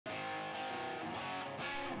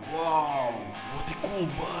Wow, what a cool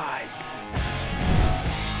bike!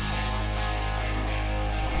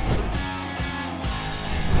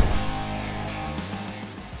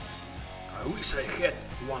 I wish I had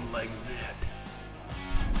one like that.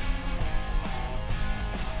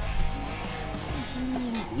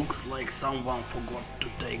 Looks like someone forgot to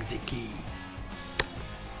take the key.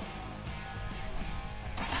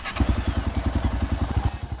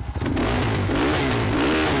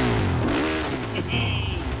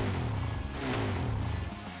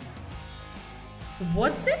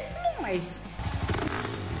 What's that noise?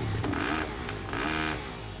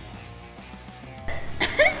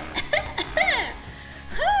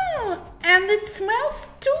 Oh, and it smells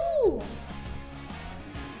too.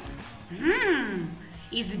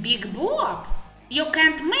 It's Big Bob. You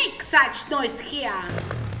can't make such noise here.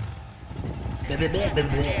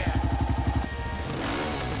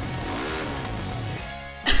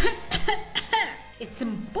 It's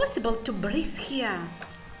impossible to breathe here.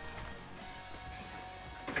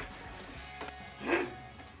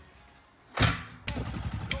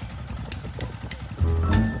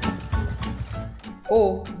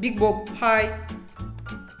 Oh, Big Bob, hi!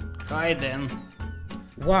 Hi Dan.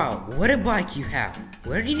 Wow, what a bike you have!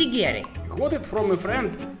 Where did you get it? Got it from a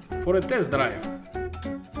friend for a test drive.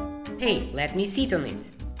 Hey, let me sit on it.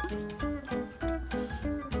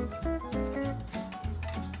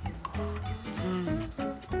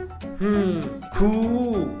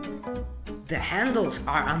 Cool! The handles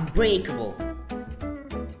are unbreakable.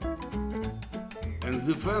 And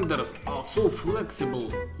the fenders are so flexible.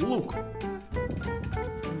 Look.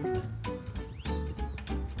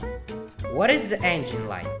 What is the engine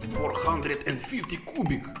like? 450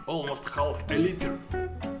 cubic, almost half a liter.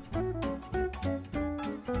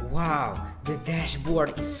 Wow, the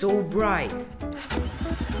dashboard is so bright.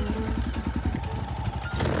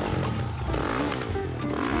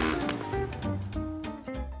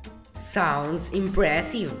 Sounds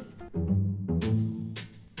impressive.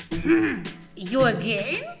 You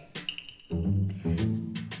again?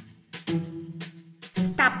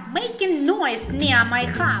 Stop making noise near my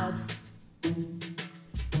house.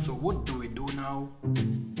 So what do we do now?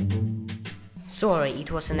 Sorry,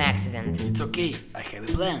 it was an accident. It's okay, I have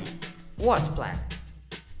a plan. What plan?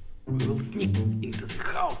 We will sneak into the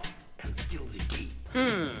house and steal the key.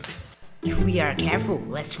 If we are careful,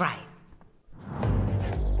 let's try.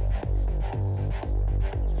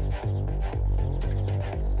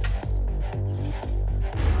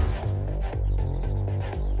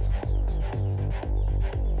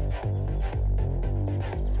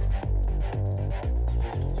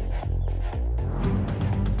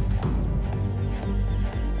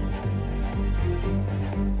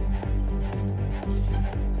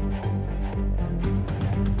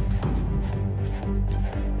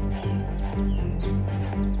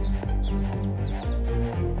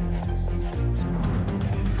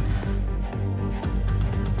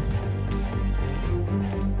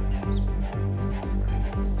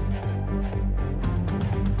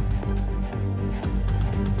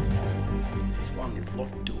 This one is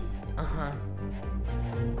locked too. Uh-huh.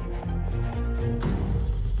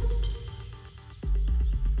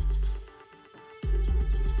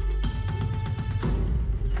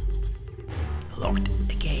 Locked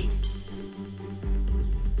again.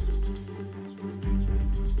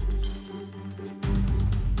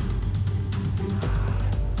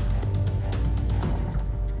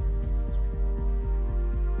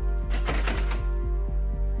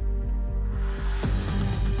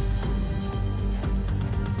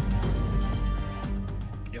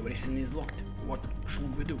 Everything is locked. What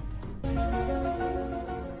should we do?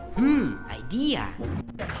 Idea.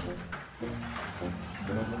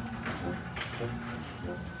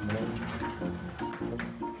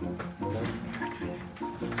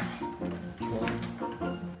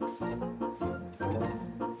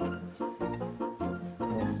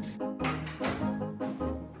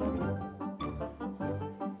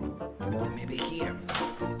 Maybe here.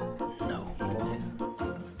 No.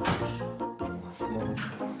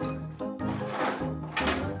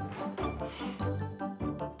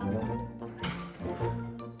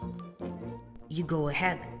 You go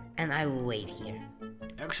ahead, and I will wait here.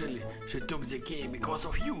 Actually, she took the key because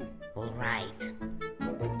of you. All right.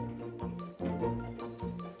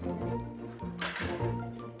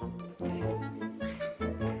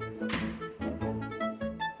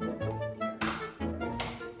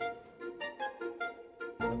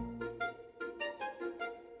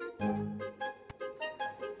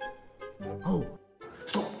 Oh,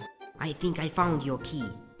 stop! I think I found your key.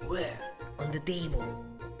 Where? On the table.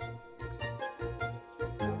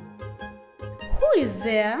 Who is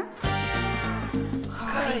there?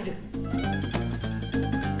 Hi! ride!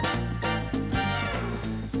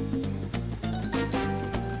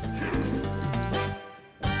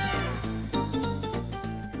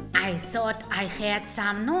 I thought I heard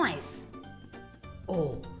some noise.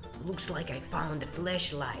 Oh, looks like I found a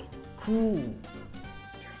flashlight. Cool.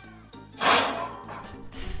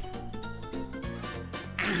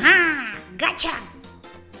 Aha! Gotcha!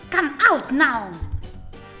 Come out now!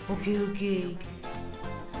 Okay.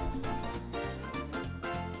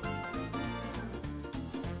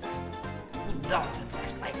 Put down the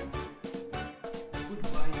flashlight.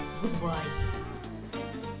 Goodbye.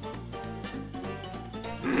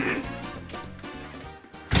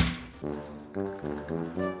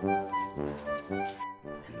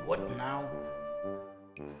 And what now?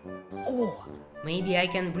 Oh, maybe I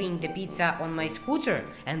can bring the pizza on my scooter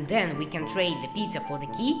and then we can trade the pizza for the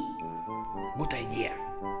key? Good idea.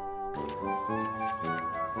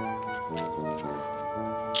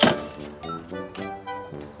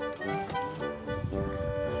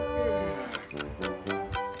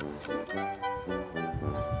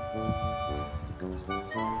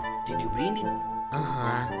 Did you bring it?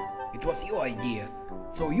 Uh-huh. It was your idea,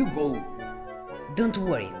 so you go. Don't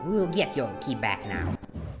worry, we will get your key back now.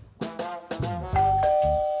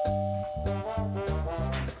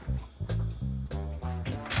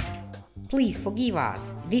 Please forgive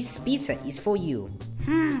us. This pizza is for you.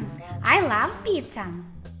 I love pizza.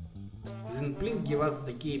 Then please give us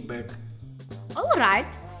the key back. Alright,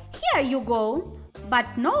 here you go.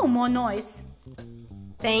 But no more noise.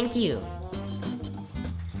 Thank you.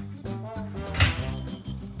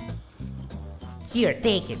 Here,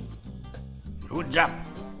 take it. Good job.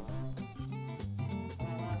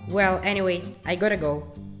 Well, anyway, I gotta go.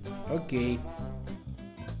 Okay.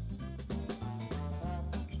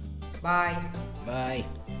 Bye. Bye.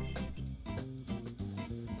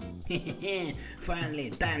 Finally,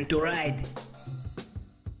 time to ride.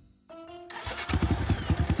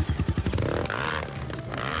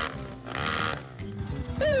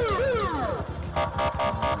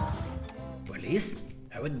 Police?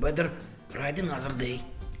 I would better ride another day.